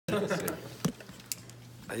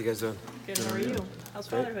How you guys doing? Good, how are you? How's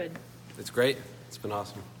fatherhood? It's great. It's been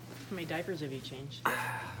awesome. How many diapers have you changed?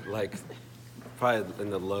 Like, probably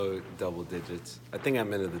in the low double digits. I think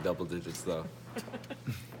I'm into the double digits, though.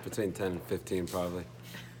 Between 10 and 15, probably.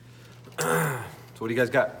 So what do you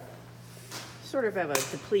guys got? Sort of have a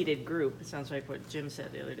depleted group. It sounds like what Jim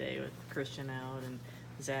said the other day with Christian out and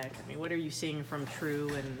Zach. I mean, what are you seeing from True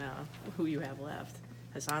and who you have left?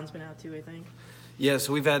 Hassan's been out too, I think. Yeah,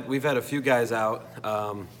 so we've had a few guys out.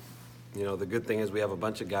 You know, the good thing is we have a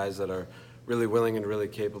bunch of guys that are really willing and really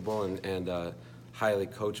capable and highly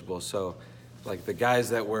coachable. So, like the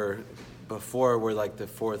guys that were before were like the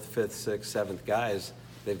 4th, 5th, 6th, 7th guys,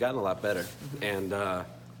 they've gotten a lot better. And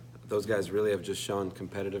those guys really have just shown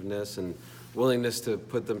competitiveness and willingness to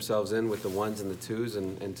put themselves in with the 1s and the 2s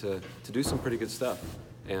and to do some pretty good stuff.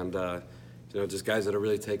 And, you know, just guys that are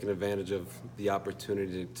really taking advantage of the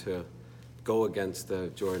opportunity to go against a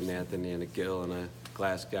Jordan Anthony and a Gill and a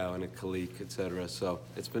Glasgow and a Kalik, et cetera. So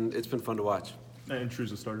it's been fun to watch. And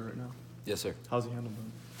True's a starter right now? Yes, sir. How's he handled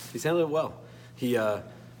it? He's handled it well. He, you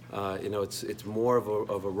know, it's more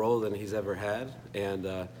of a role than he's ever had, and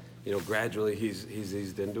you know, gradually he's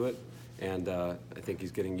eased into it, and I think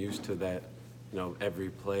he's getting used to that, you know, every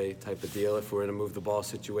play type of deal. If we're in a move the ball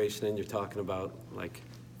situation and you're talking about like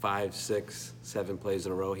 5, 6, 7 plays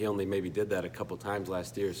in a row, he only maybe did that a couple times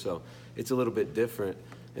last year, so it's a little bit different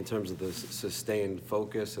in terms of the sustained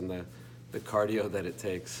focus and the cardio that it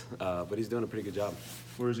takes, but he's doing a pretty good job.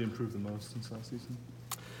 Where has he improved the most since last season?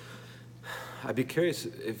 I'd be curious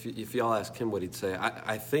if y'all ask him what he'd say.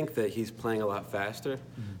 I think that he's playing a lot faster.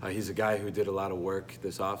 He's a guy who did a lot of work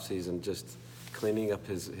this offseason, just cleaning up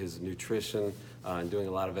his nutrition and doing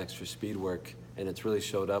a lot of extra speed work, and it's really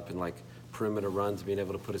showed up in like perimeter runs, being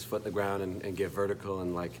able to put his foot in the ground and get vertical.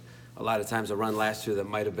 And like a lot of times a run last year that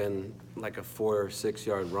might have been like a 4 or 6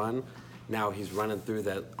 yard run, now he's running through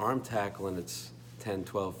that arm tackle and it's 10,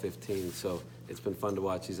 12, 15. So it's been fun to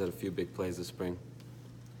watch. He's had a few big plays this spring.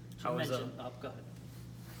 Go ahead.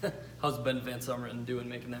 How's Ben Van Sumeren doing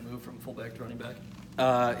making that move from fullback to running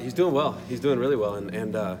back? He's doing well. He's doing really well,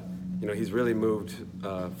 and you know, he's really moved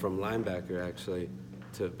from linebacker actually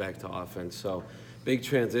back to offense. So big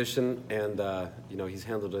transition, and you know, he's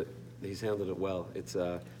handled it. He's handled it well. It's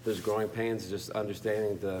there's growing pains, just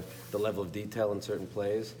understanding the level of detail in certain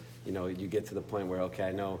plays. You know, you get to the point where, okay,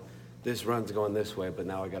 I know this run's going this way, but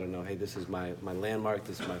now I got to know, hey, this is my landmark,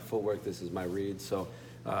 this is my footwork, this is my read. So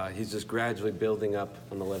he's just gradually building up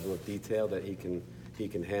on the level of detail that he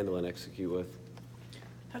can handle and execute with.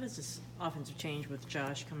 How does this offensive change with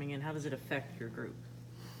Josh coming in, how does it affect your group?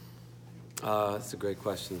 That's a great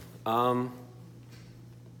question.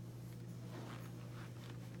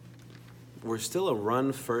 We're still a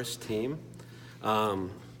run-first team, and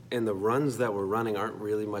the runs that we're running aren't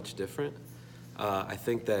really much different. I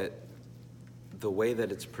think that the way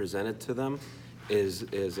that it's presented to them is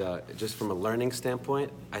just from a learning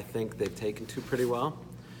standpoint, I think they've taken to pretty well.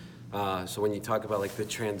 So when you talk about like the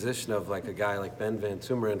transition of like a guy like Ben Van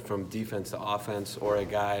Sumeren from defense to offense, or a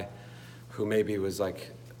guy who maybe was like,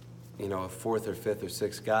 you know, a 4th or 5th or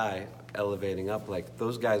 6th guy elevating up, like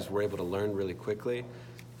those guys were able to learn really quickly,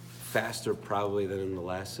 faster probably than in the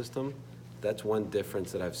last system. That's one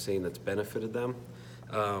difference that I've seen that's benefited them.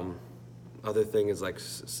 Other thing is like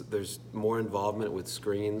there's more involvement with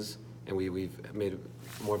screens, and we've made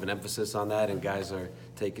more of an emphasis on that, and guys are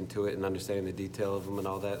taking to it and understanding the detail of them and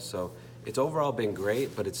all that. So it's overall been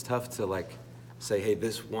great, but it's tough to like say, hey,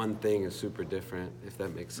 this one thing is super different, if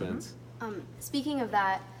that makes sense. Speaking of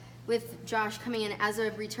that, with Josh coming in as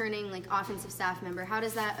a returning like offensive staff member, how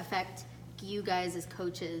does that affect you guys as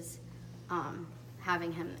coaches,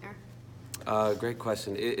 having him there? Great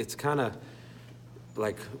question. It's kind of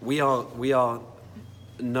like we all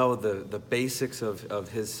know the basics of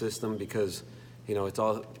his system, because you know, it's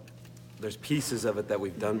all, there's pieces of it that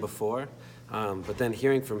we've done before, but then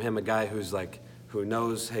hearing from him, a guy who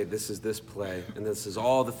knows, hey, this is this play and this is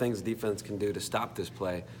all the things defense can do to stop this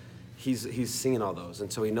play, he's seen all those,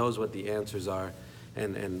 and so he knows what the answers are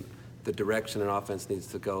and the direction an offense needs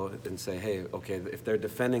to go, and say, hey, okay, if they're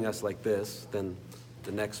defending us like this, then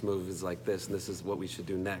the next move is like this, and this is what we should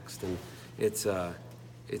do next. And it's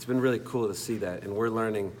been really cool to see that, and we're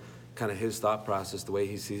learning kind of his thought process, the way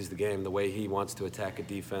he sees the game, the way he wants to attack a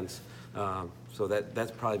defense. So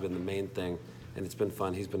that's probably been the main thing, and it's been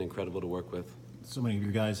fun. He's been incredible to work with. So many of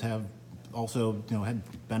you guys have also, you know, had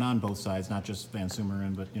been on both sides, not just Van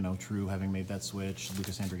Sumeren, but, you know, True having made that switch,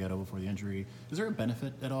 Lucas Andrighetto before the injury. Is there a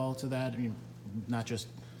benefit at all to that? I mean, not just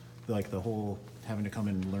like the whole having to come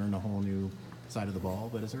and learn a whole new side of the ball,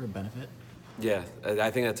 but is there a benefit? Yeah,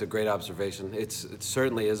 I think that's a great observation. It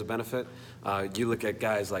certainly is a benefit. You look at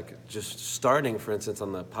guys like just starting, for instance,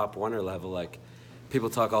 on the Pop Warner level. Like people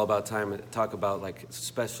talk about like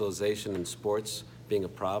specialization in sports being a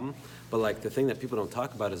problem, but like the thing that people don't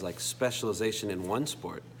talk about is like specialization in one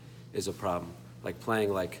sport is a problem. Like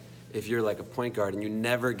playing like if you're like a point guard and you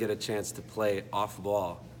never get a chance to play off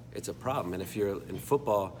ball, it's a problem. And if you're in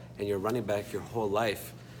football and you're running back your whole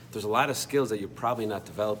life, there's a lot of skills that you're probably not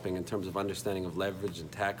developing in terms of understanding of leverage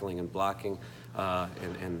and tackling and blocking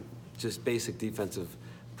and just basic defensive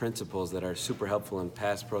principles that are super helpful in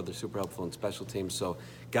pass pro, they're super helpful in special teams. So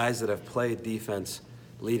guys that have played defense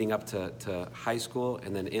leading up to high school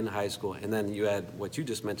and then in high school, and then you add what you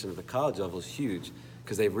just mentioned at the college level is huge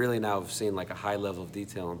because they really now have seen like a high level of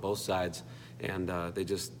detail on both sides, and they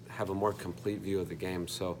just have a more complete view of the game.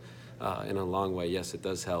 So in a long way, yes, it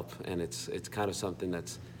does help, and it's kind of something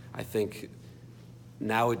that's, I think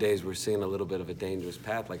nowadays we're seeing a little bit of a dangerous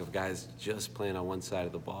path, like of guys just playing on one side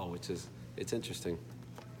of the ball, which is, it's interesting.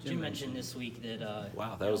 Jim mentioned this week that.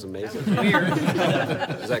 Wow, that was amazing. That was weird.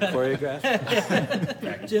 Is that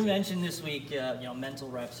choreographed? Jim mentioned this week, mental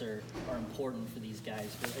reps are important for these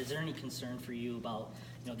guys. But is there any concern for you about,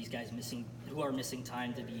 these guys who are missing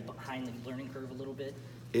time to be behind the learning curve a little bit?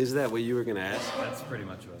 Is that what you were going to ask? That's pretty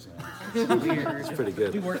much what I was going to ask. It's pretty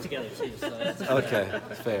good. We work together too, so that's Okay,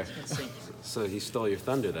 fair. It's sync. So he stole your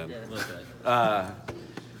thunder then. Yeah. A little bit.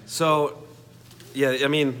 So, yeah, I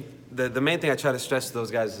mean, the main thing I try to stress to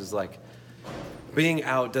those guys is like, being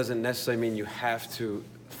out doesn't necessarily mean you have to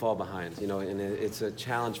fall behind, and it's a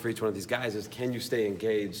challenge for each one of these guys is can you stay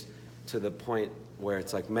engaged to the point where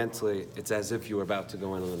it's like mentally, it's as if you were about to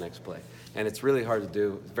go into the next play. And it's really hard to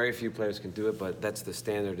do. Very few players can do it, but that's the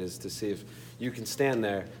standard, is to see if you can stand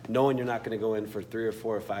there knowing you're not going to go in for 3 or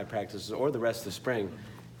 4 or 5 practices or the rest of the spring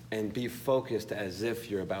and be focused as if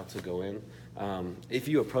you're about to go in. If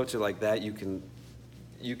you approach it like that, you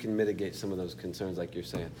can mitigate some of those concerns like you're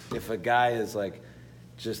saying. If a guy is like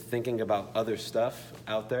just thinking about other stuff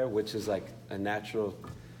out there, which is like a natural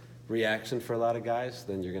reaction for a lot of guys,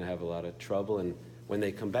 then you're going to have a lot of trouble. And when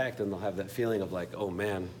they come back, then they'll have that feeling of like, oh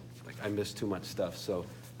man, like I missed too much stuff. So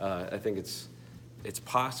I think it's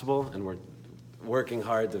possible, and we're working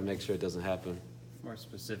hard to make sure it doesn't happen. More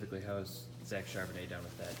specifically, how is Zach Charbonnet done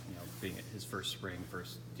with that, being his first spring,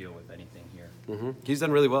 first deal with anything here? He's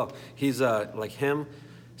done really well. He's like him,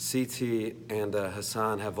 CT, and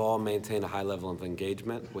Hassan have all maintained a high level of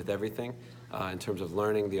engagement with everything in terms of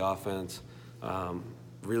learning the offense,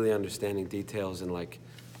 really understanding details, and like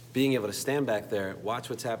being able to stand back there, watch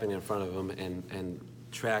what's happening in front of them, and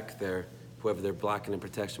track whoever they're blocking in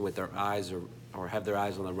protection with their eyes, or have their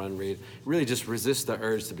eyes on the run read. Really just resist the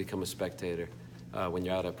urge to become a spectator when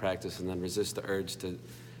you're out at practice, and then resist the urge to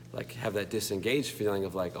like have that disengaged feeling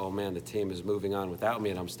of like, oh man, the team is moving on without me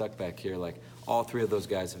and I'm stuck back here. Like all 3 of those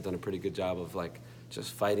guys have done a pretty good job of like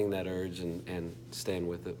just fighting that urge and staying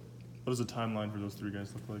with it. What does the timeline for those 3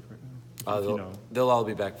 guys look like right now? They'll all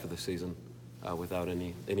be back for the season without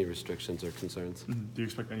any restrictions or concerns. Do you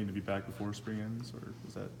expect any to be back before spring ends, or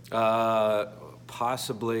is that?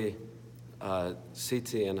 Possibly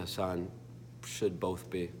CT and Hassan should both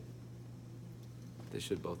be. They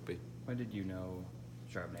should both be. When did you know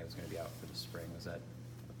Charbonnet was going to be out for the spring? Was that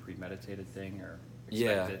a premeditated thing or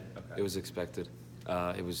expected? Yeah, Okay. It was expected.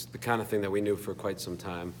 It was the kind of thing that we knew for quite some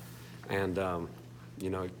time. And,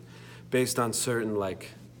 based on certain,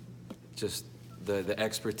 like, just the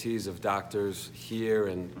expertise of doctors here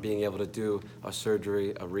and being able to do a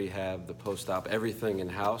surgery, a rehab, the post-op, everything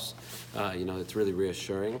in-house, it's really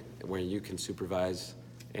reassuring where you can supervise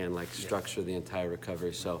and, like, structure the entire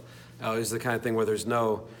recovery. So it was the kind of thing where there's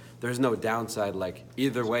no downside. Like,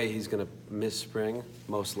 either way, he's going to miss spring,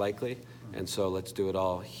 most likely. And so let's do it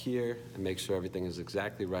all here and make sure everything is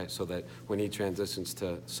exactly right so that when he transitions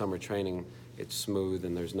to summer training, it's smooth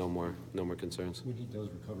and there's no more concerns. When he does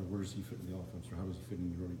recover, where does he fit in the offense, or how does he fit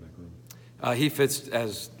in the running back room? He fits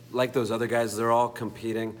as, like those other guys, they're all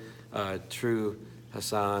competing. True,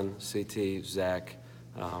 Hassan, CT, Zach,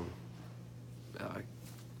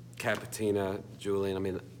 Capatina, Julian. I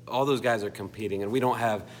mean, all those guys are competing, and we don't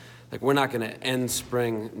have, like, we're not going to end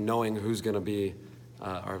spring knowing who's going to be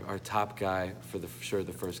our top guy for sure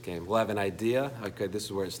the first game. We'll have an idea, okay, this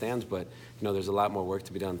is where it stands, but there's a lot more work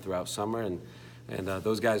to be done throughout summer, and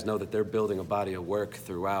those guys know that they're building a body of work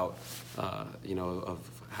throughout, of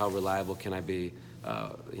how reliable can I be,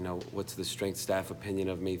 what's the strength staff opinion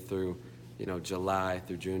of me through, July,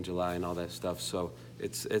 through June, July, and all that stuff. So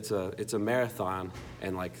it's a marathon,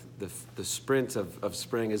 and like the sprint of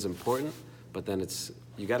spring is important, but then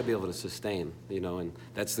you got to be able to sustain, and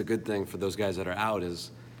that's the good thing for those guys that are out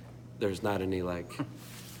is there's not any like,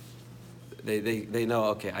 they know,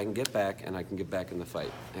 okay, I can get back and I can get back in the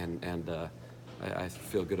fight. And I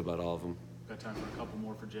feel good about all of them. Got time for a couple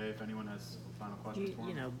more for Jay, if anyone has final questions for him.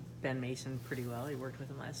 You know Ben Mason pretty well. He worked with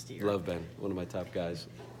him last year. Love Ben, one of my top guys.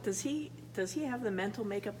 Does he have the mental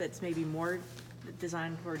makeup that's maybe more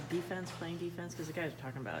designed for defense, playing defense? Because the guys are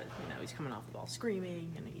talking about, he's coming off the ball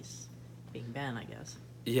screaming, and he's being Ben, I guess.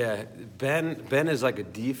 Yeah, Ben is like a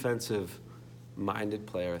defensive-minded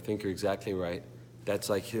player. I think you're exactly right. That's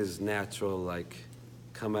like his natural, like,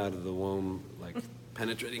 come out of the womb, like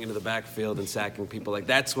penetrating into the backfield and sacking people. Like,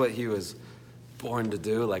 that's what he was born to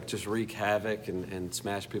do, like just wreak havoc and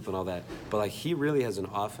smash people and all that. But like, he really has an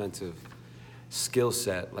offensive skill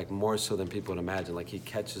set, like more so than people would imagine. Like, he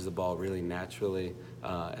catches the ball really naturally.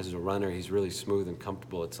 As a runner, he's really smooth and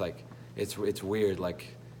comfortable. It's like, it's weird.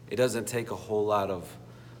 Like, it doesn't take a whole lot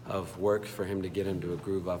of work for him to get into a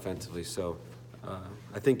groove offensively. So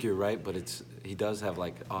I think you're right, but he does have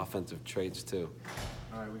like offensive traits too.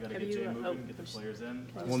 All right, we gotta Have get you, Jay moving, get the players in.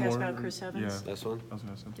 Can I just ask about Chris Evans? Yeah. This one? I was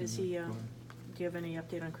gonna say something. Is he, Go ahead. do you have any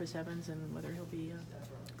update on Chris Evans and whether he'll be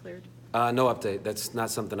cleared? No update. That's not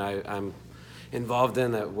something I'm involved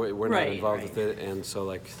in. That we're not Right, involved right. with it, and so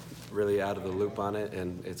like really out of the loop on it,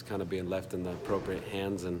 and it's kind of being left in the appropriate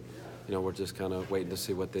hands, and we're just kind of waiting to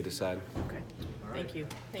see what they decide. Okay, thank you.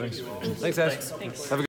 Thanks. Thanks, guys. Thanks. Have a good